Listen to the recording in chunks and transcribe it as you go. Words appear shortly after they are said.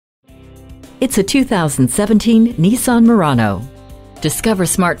It's a 2017 Nissan Murano. Discover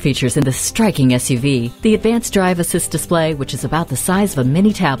smart features in this striking SUV. The advanced drive assist display, which is about the size of a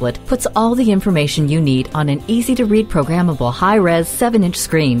mini tablet, puts all the information you need on an easy-to-read programmable high-res 7-inch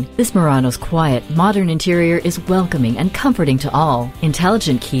screen. This Murano's quiet, modern interior is welcoming and comforting to all.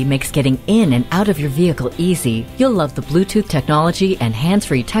 Intelligent Key makes getting in and out of your vehicle easy. You'll love the Bluetooth technology and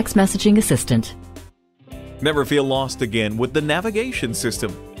hands-free text messaging assistant. Never feel lost again with the navigation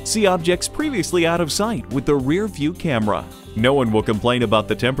system. See objects previously out of sight with the rear view camera. No one will complain about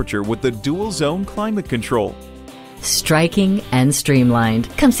the temperature with the dual zone climate control. Striking and streamlined.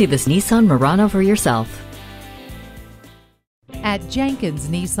 Come see this Nissan Murano for yourself. At Jenkins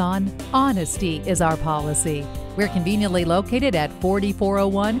Nissan, honesty is our policy. We're conveniently located at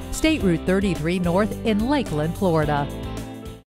 4401 State Route 33 North in Lakeland, Florida.